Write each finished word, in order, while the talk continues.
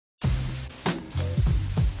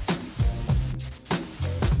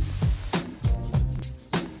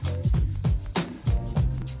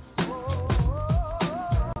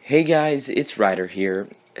Hey guys, it's Ryder here.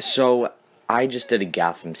 So, I just did a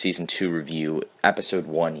Gotham Season 2 review, Episode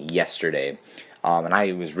 1, yesterday. And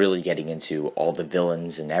I was really getting into all the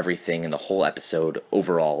villains and everything in the whole episode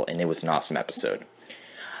overall, and it was an awesome episode.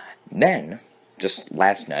 Then, just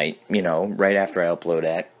last night, right after I upload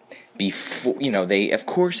it, before, of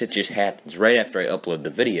course it just happens, right after I upload the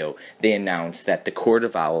video, they announced that the Court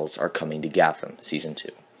of Owls are coming to Gotham, Season 2.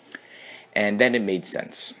 And then it made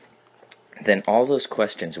sense. Then all those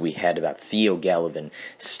questions we had about Theo Galavan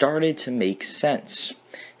started to make sense.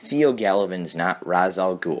 Theo Galavan's not Ra's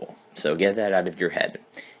al Ghul, so get that out of your head.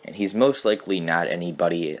 And he's most likely not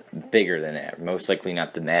anybody bigger than that, most likely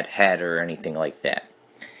not the Mad Hatter or anything like that.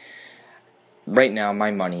 Right now, my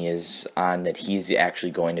money is on that he's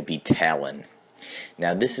actually going to be Talon.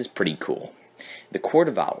 Now, this is pretty cool. The Court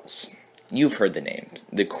of Owls. You've heard the name.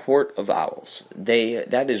 The Court of Owls.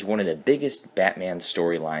 That is one of the biggest Batman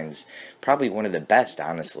storylines, probably one of the best,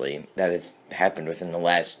 honestly, that have happened within the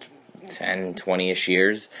last 10, 20-ish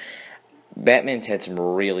years. Batman's had some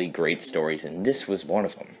really great stories, and this was one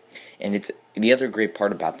of them. And the other great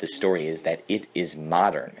part about this story is that it is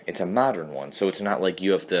modern. It's a modern one, so it's not like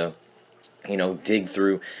you have to dig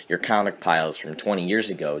through your comic piles from 20 years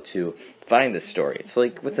ago to find this story. It's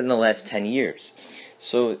like within the last 10 years.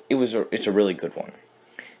 So it's a really good one.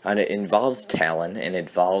 And it involves Talon, and it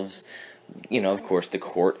involves, of course, the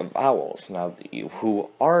Court of Owls. Now, who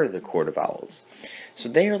are the Court of Owls? So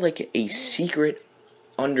they are like a secret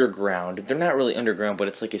underground, they're not really underground, but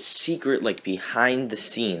it's like a secret, like behind the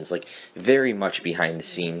scenes, like very much behind the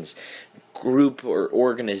scenes, group or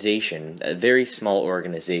organization, a very small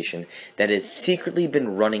organization that has secretly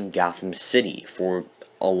been running Gotham City for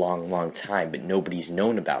a long time, but nobody's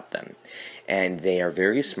known about them. And they are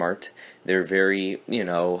very smart, they're very,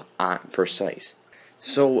 precise.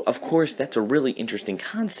 So, of course, that's a really interesting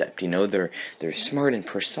concept, they're smart and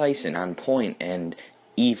precise and on point and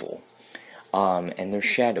evil. And they're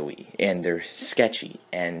shadowy, and they're sketchy,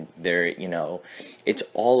 and they're, it's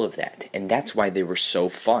all of that. And that's why they were so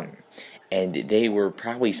fun. And they were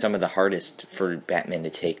probably some of the hardest for Batman to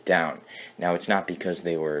take down. Now, it's not because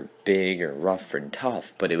they were big or rough and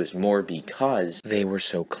tough, but it was more because they were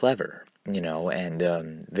so clever,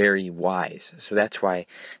 and very wise. So that's why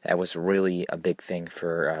that was really a big thing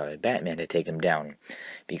for Batman to take him down.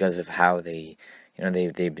 Because of how they've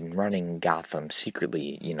been running Gotham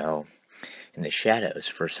secretly, in the shadows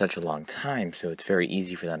for such a long time, so it's very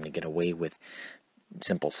easy for them to get away with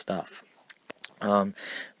simple stuff.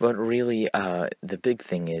 But really, the big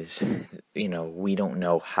thing is, we don't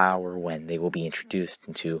know how or when they will be introduced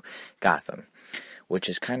into Gotham, which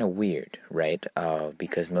is kind of weird, right?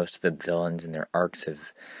 Because most of the villains and their arcs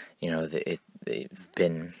have,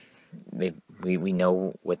 we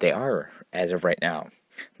know what they are as of right now,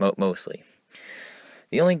 mostly.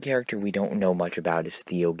 The only character we don't know much about is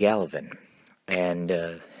Theo Galavan.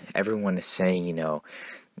 And everyone is saying,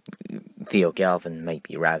 Theo Galavan might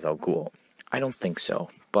be Ra's al Ghul. I don't think so.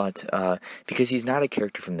 But because he's not a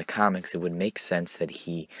character from the comics, it would make sense that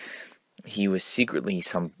he was secretly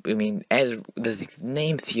as the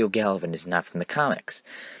name Theo Galavan is not from the comics.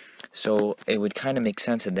 So it would kind of make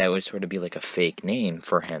sense that would sort of be like a fake name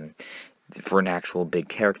for him, for an actual big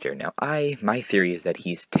character. Now, my theory is that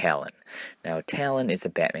he's Talon. Now, Talon is a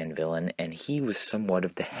Batman villain, and he was somewhat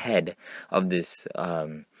of the head of this,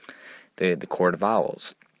 the Court of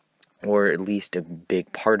Owls, or at least a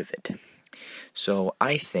big part of it. So,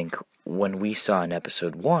 I think when we saw in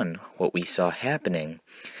Episode 1, what we saw happening,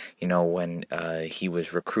 when he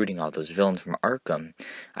was recruiting all those villains from Arkham,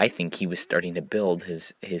 I think he was starting to build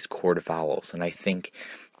his Court of Owls, and I think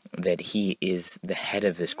that he is the head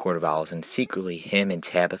of this Court of Owls, and secretly him and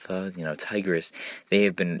Tabitha, Tigress, they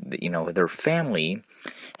have been, their family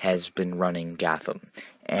has been running Gotham.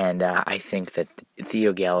 And I think that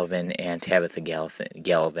Theo Galavan and Tabitha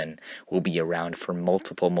Galavan will be around for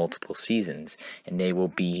multiple seasons, and they will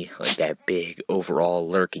be like that big overall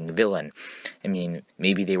lurking villain. I mean,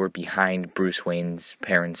 maybe they were behind Bruce Wayne's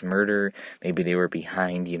parents' murder, maybe they were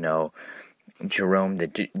behind, Jerome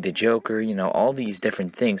the Joker, all these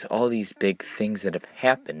different things, all these big things that have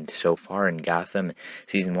happened so far in Gotham,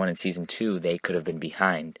 Season 1 and Season 2, they could have been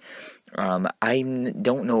behind. I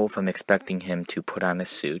don't know if I'm expecting him to put on a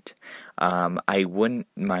suit. I wouldn't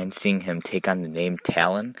mind seeing him take on the name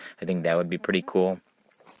Talon. I think that would be pretty cool.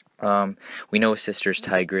 We know his sister's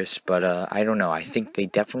Tigress, but I don't know. I think they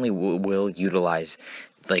definitely will utilize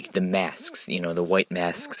like the masks, the white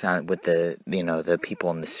masks on with the the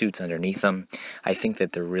people in the suits underneath them. I think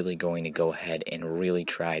that they're really going to go ahead and really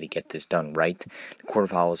try to get this done right. The Court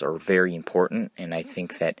of Owls are very important, and I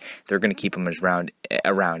think that they're going to keep them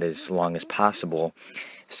around as long as possible.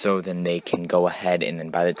 So then they can go ahead, and then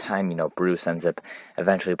by the time, Bruce ends up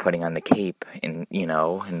eventually putting on the cape and,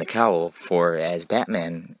 and the cowl as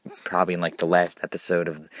Batman, probably in like the last episode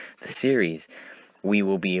of the series, we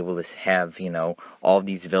will be able to have, all of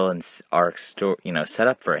these villains arcs, set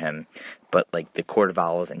up for him. But like the Court of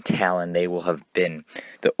Owls and Talon, they will have been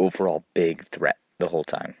the overall big threat the whole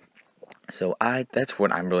time. So that's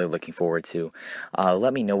what I'm really looking forward to.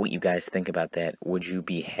 Let me know what you guys think about that. Would you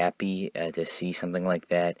be happy to see something like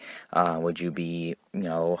that? Would you be,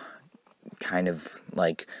 kind of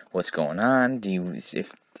like, what's going on? Do you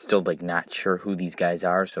still like not sure who these guys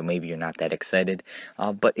are, so maybe you're not that excited?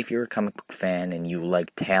 But if you're a comic book fan and you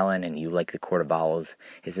like Talon and you like the Court of Owls,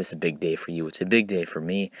 is this a big day for you? It's a big day for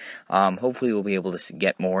me. Hopefully we'll be able to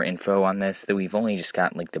get more info on this. That we've only just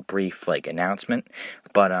gotten like the brief announcement,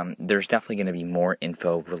 but there's definitely going to be more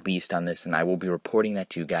info released on this, and I will be reporting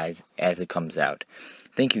that to you guys as it comes out.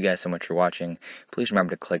 Thank you guys so much for watching. Please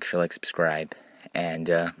remember to click, share, like, subscribe. And,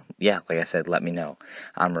 like I said, let me know.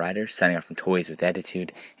 I'm Ryder, signing off from Toys with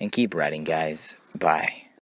Attitude, and keep writing, guys. Bye.